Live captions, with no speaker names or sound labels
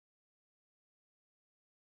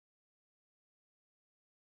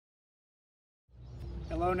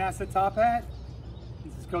Hello NASA Top Hat,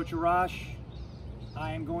 this is Coach Arash.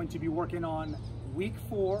 I am going to be working on week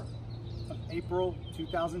 4 of April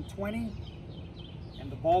 2020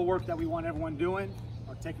 and the ball work that we want everyone doing,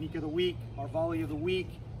 our technique of the week, our volley of the week,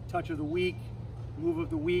 touch of the week, move of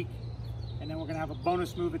the week, and then we're going to have a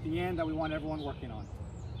bonus move at the end that we want everyone working on.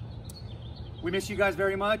 We miss you guys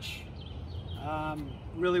very much.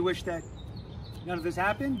 Really wish that none of this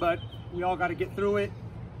happened, but we all got to get through it.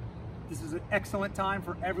 This is an excellent time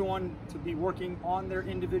for everyone to be working on their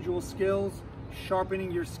individual skills,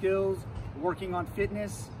 sharpening your skills, working on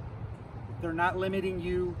fitness. They're not limiting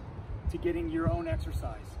you to getting your own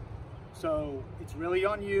exercise. So it's really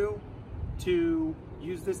on you to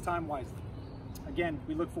use this time wisely. Again,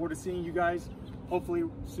 we look forward to seeing you guys, hopefully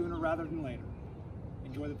sooner rather than later.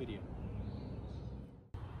 Enjoy the video.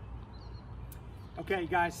 Okay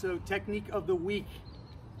guys, so technique of the week.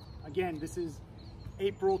 Again, this is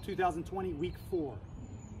April 2020, week 4.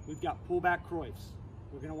 We've got pullback Cruyffs.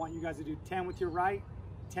 We're gonna want you guys to do 10 with your right,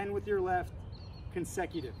 10 with your left,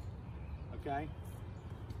 consecutive, okay?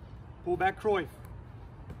 Pullback Cruyff.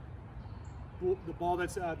 The ball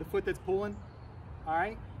that's, the foot that's pulling, all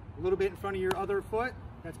right? A little bit in front of your other foot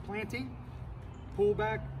that's planting.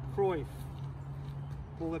 Pullback Cruyff.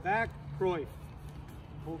 Pull it back, Cruyff.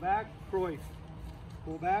 Pull back, Cruyff.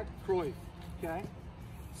 Pull back, Cruyff, okay?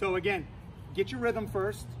 So again, get your rhythm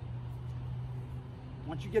first.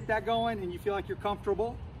 Once you get that going and you feel like you're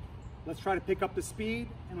comfortable, let's try to pick up the speed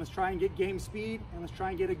and let's try and get game speed and let's try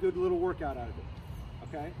and get a good little workout out of it,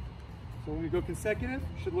 okay? So when we go consecutive,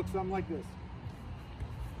 it should look something like this.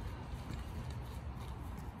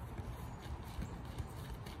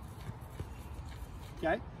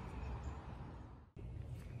 Okay?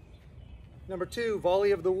 Number 2,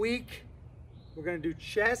 volley of the week. We're gonna do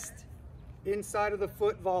chest, inside of the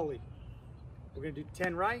foot volley. We're gonna do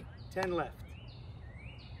 10 right, 10 left,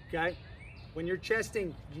 okay? When you're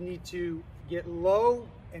chesting, you need to get low,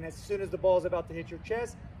 and as soon as the ball is about to hit your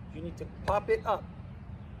chest, you need to pop it up.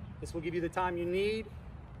 This will give you the time you need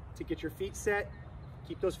to get your feet set,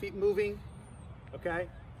 keep those feet moving, okay?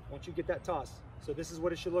 Once you get that toss. So this is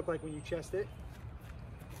what it should look like when you chest it.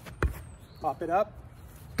 Pop it up.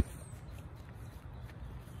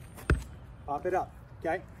 Pop it up,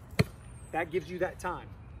 okay? That gives you that time,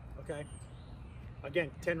 okay?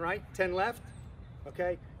 Again, 10 right, 10 left,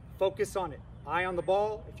 okay? Focus on it. Eye on the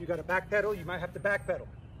ball. If you got to back pedal, you might have to back pedal.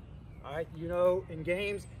 All right, you know, in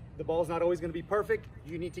games, the ball's not always going to be perfect.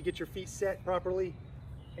 You need to get your feet set properly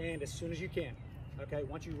and as soon as you can, okay?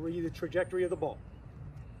 Once you read the trajectory of the ball.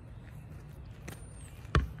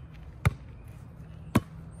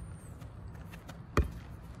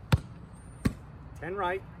 Ten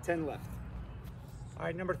right, 10 left. All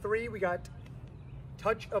right, number 3, we got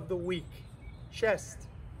touch of the week. Chest,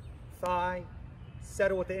 thigh,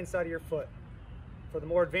 settle with the inside of your foot. For the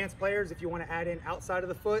more advanced players, if you want to add in outside of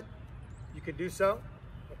the foot, you could do so,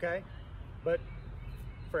 okay? But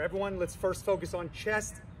for everyone, let's first focus on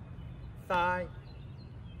chest, thigh,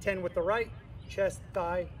 10 with the right, chest,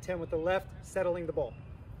 thigh, 10 with the left, settling the ball.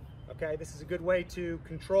 Okay, this is a good way to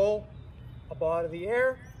control a ball out of the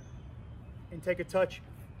air and take a touch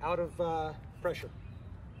out of pressure,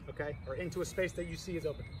 okay? Or into a space that you see is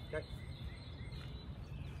open, okay?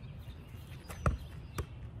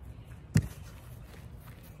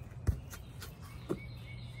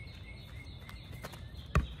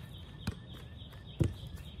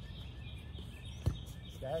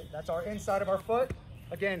 Okay, that's our inside of our foot.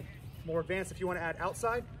 Again, more advanced if you want to add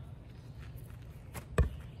outside.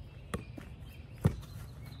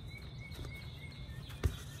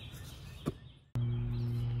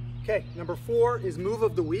 Okay, number 4 is move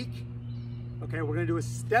of the week. Okay, we're gonna do a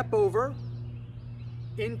step over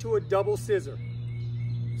into a double scissor.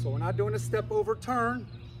 So we're not doing a step over turn.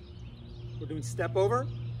 We're doing step over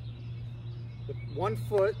with one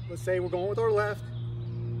foot. Let's say we're going with our left.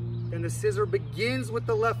 Then the scissor begins with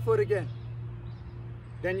the left foot again.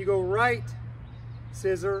 Then you go right,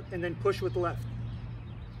 scissor, and then push with the left.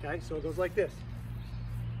 Okay, so it goes like this.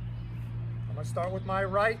 I'm gonna start with my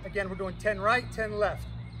right. Again, we're doing 10 right, 10 left.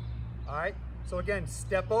 All right, so again,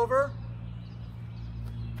 step over,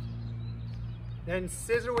 then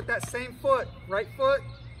scissor with that same foot, right foot,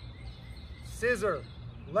 scissor,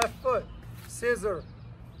 left foot, scissor,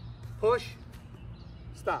 push,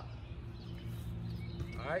 stop.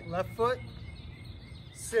 All right, left foot,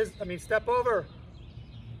 step over.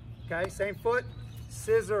 Okay, same foot,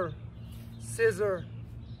 scissor, scissor,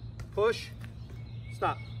 push,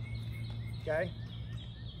 stop. Okay,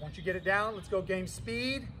 once you get it down, let's go game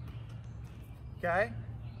speed. Okay,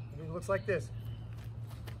 it looks like this.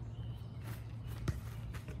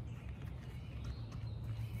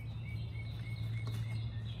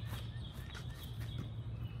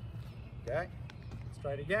 Okay, let's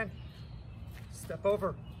try it again. Step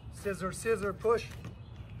over, scissor, scissor, push.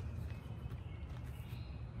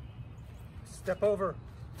 Step over,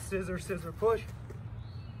 scissor, scissor, push.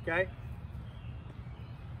 Okay,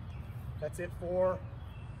 that's it for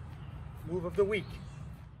move of the week.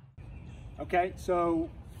 Okay, so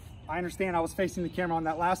I understand I was facing the camera on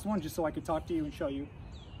that last one just so I could talk to you and show you.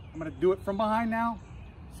 I'm gonna do it from behind now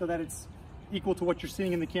so that it's equal to what you're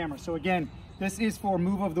seeing in the camera. So again, this is for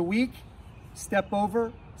move of the week, step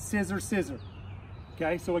over, scissor, scissor.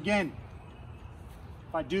 Okay, so again,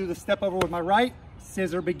 if I do the step over with my right,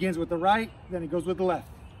 scissor begins with the right, then it goes with the left.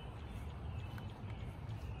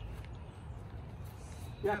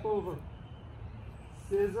 Step over,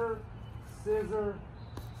 scissor, scissor,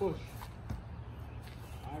 push.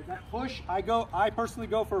 All right, that push, I personally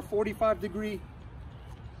go for a 45-degree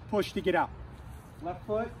push to get out. Left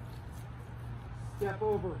foot, step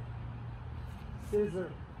over,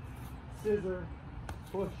 scissor, scissor,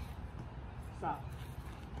 push, stop.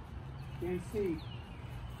 Gain speed.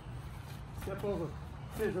 Step over,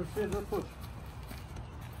 scissor, scissor, push.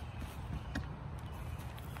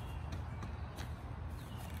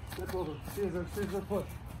 Step over, scissor, scissor, push.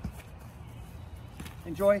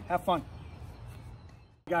 Enjoy, have fun.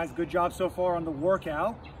 Guys, good job so far on the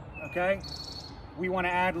workout, okay? We want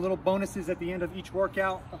to add little bonuses at the end of each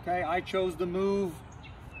workout, okay? I chose the move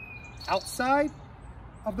outside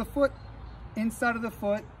of the foot, inside of the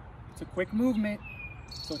foot. It's a quick movement,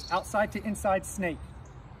 so it's outside to inside snake,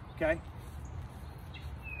 okay?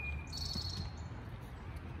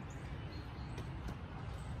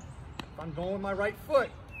 If I'm going with my right foot,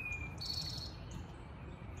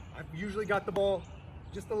 I've usually got the ball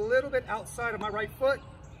just a little bit outside of my right foot,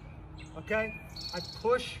 okay? I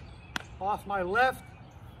push off my left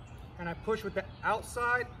and I push with the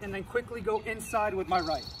outside and then quickly go inside with my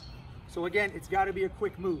right. So again, it's got to be a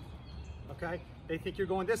quick move, okay? They think you're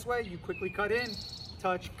going this way, you quickly cut in,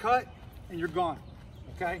 touch, cut, and you're gone,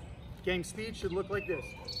 okay? Game speed should look like this.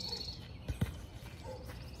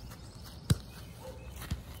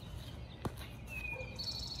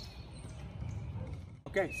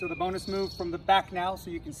 Okay, so the bonus move from the back now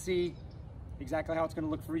so you can see exactly how it's going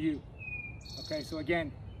to look for you. Okay, so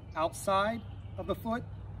again, outside of the foot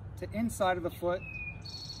to inside of the foot,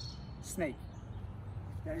 snake.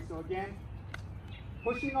 Okay, so again,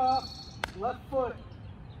 pushing off, left foot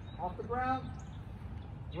off the ground,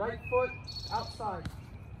 right foot outside,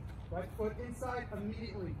 right foot inside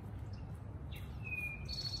immediately.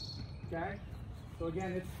 Okay, so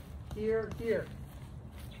again, it's here, here.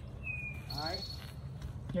 All right,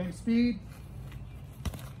 game speed,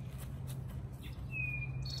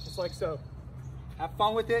 just like so. Have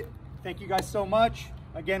fun with it. Thank you guys so much.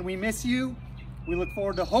 Again, we miss you. We look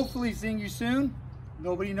forward to hopefully seeing you soon.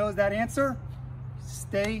 Nobody knows that answer.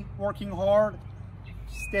 Stay working hard.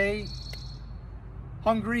 Stay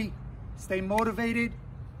hungry. Stay motivated.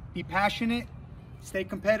 Be passionate. Stay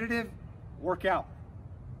competitive. Work out.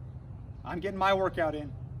 I'm getting my workout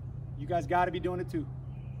in. You guys got to be doing it too.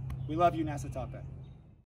 We love you, NASA Top Hat.